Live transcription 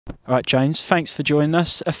All right, James, thanks for joining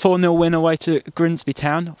us. A 4-0 win away to Grimsby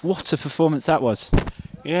Town. What a performance that was.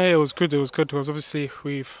 Yeah, it was good. It was good because obviously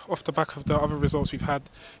off the back of the other results we've had,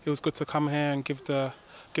 it was good to come here and give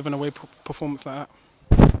an away performance like that.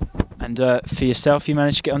 And for yourself, you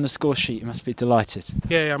managed to get on the score sheet. You must be delighted.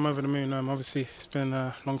 Yeah, I'm over the moon. Obviously, it's been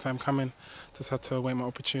a long time coming. Just had to wait my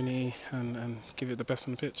opportunity and give it the best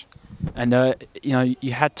on the pitch. And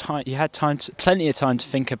you had time. You had plenty of time to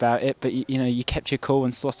think about it, but you kept your cool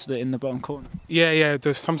and slotted it in the bottom corner. Yeah.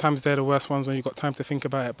 Sometimes they're the worst ones when you've got time to think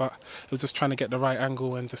about it. But it was just trying to get the right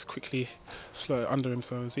angle and just quickly slot it under him.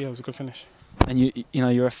 So it was a good finish. And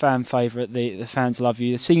you're a fan favourite. The fans love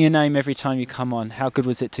you. Seeing your name every time you come on. How good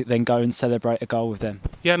was it to then go and celebrate a goal with them?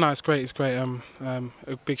 Yeah, no, it's great. It's great. A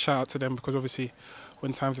big shout out to them because obviously,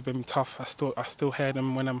 when times have been tough, I still hear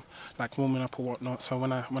them when I'm like warming up or whatnot. So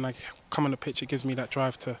when I come on the pitch, it gives me that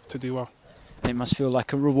drive to do well. And it must feel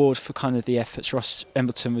like a reward for kind of the efforts. Ross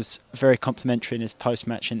Embleton was very complimentary in his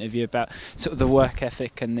post-match interview about sort of the work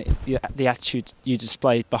ethic and the attitude you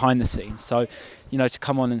displayed behind the scenes. So, to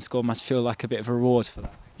come on and score must feel like a bit of a reward for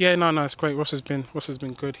that. Yeah, no, it's great. Ross has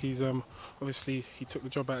been good. He's obviously he took the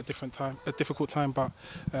job at a difficult time, but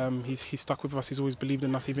he's stuck with us. He's always believed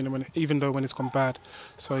in us, even though when it's gone bad.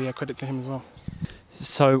 So yeah, credit to him as well.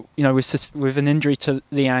 So with an injury to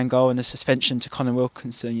Lee Angol and a suspension to Conor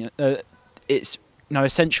Wilkinson, it's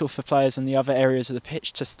essential for players in the other areas of the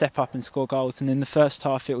pitch to step up and score goals. And in the first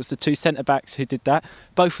half, it was the two centre-backs who did that,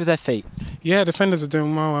 both with their feet. Yeah, defenders are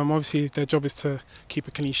doing well. Obviously, their job is to keep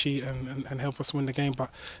a clean sheet and help us win the game, but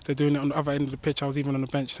they're doing it on the other end of the pitch. I was even on the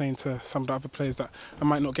bench saying to some of the other players that I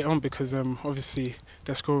might not get on because obviously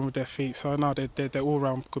they're scoring with their feet. So no, they're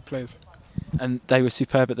all-round good players. And they were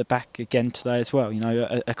superb at the back again today as well,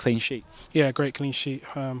 a clean sheet. Yeah, great clean sheet.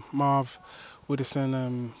 Marv,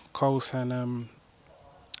 Widdowson, Coles and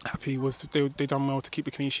Happy they done well to keep the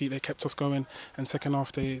clean sheet. They kept us going, and second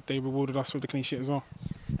half they rewarded us with the clean sheet as well.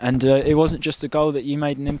 And it wasn't just a goal that you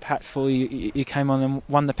made an impact for. You came on and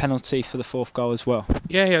won the penalty for the fourth goal as well.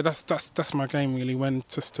 Yeah, that's my game really. When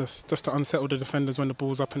just to unsettle the defenders when the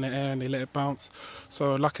ball's up in the air and they let it bounce.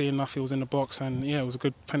 So luckily enough, it was in the box, and yeah, it was a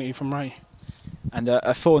good penalty from Ray. And a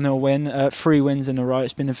 4-0 win, 3 wins in a row.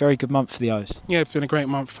 It's been a very good month for the O's. Yeah, it's been a great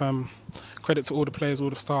month. Credit to all the players, all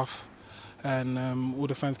the staff, and all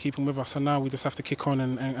the fans keeping with us. And now we just have to kick on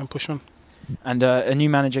and push on. And a new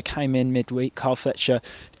manager came in midweek. Carl Fletcher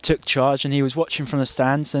took charge, and he was watching from the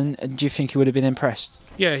stands. And do you think he would have been impressed?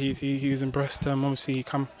 Yeah, he was impressed. Obviously, he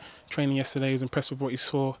come training yesterday. He was impressed with what he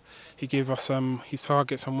saw. He gave us his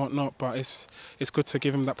targets and whatnot. But it's good to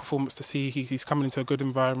give him that performance to see he's coming into a good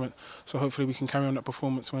environment. So hopefully we can carry on that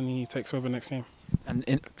performance when he takes over next game.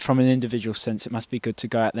 And from an individual sense, it must be good to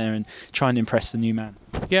go out there and try and impress the new man.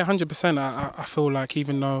 Yeah, 100%. I feel like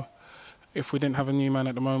even though if we didn't have a new man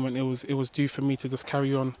at the moment, it was due for me to just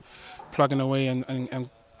carry on plugging away and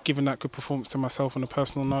giving that good performance to myself on a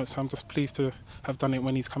personal note. So I'm just pleased to have done it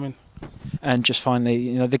when he's come in. And just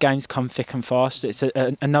finally, the games come thick and fast. It's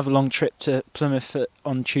another long trip to Plymouth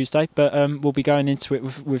on Tuesday, but we'll be going into it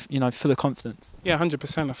with full of confidence. Yeah,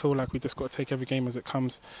 100%. I feel like we just got to take every game as it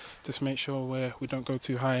comes. Just make sure we don't go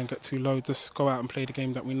too high and get too low. Just go out and play the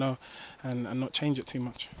game that we know and not change it too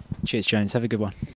much. Cheers, James. Have a good one.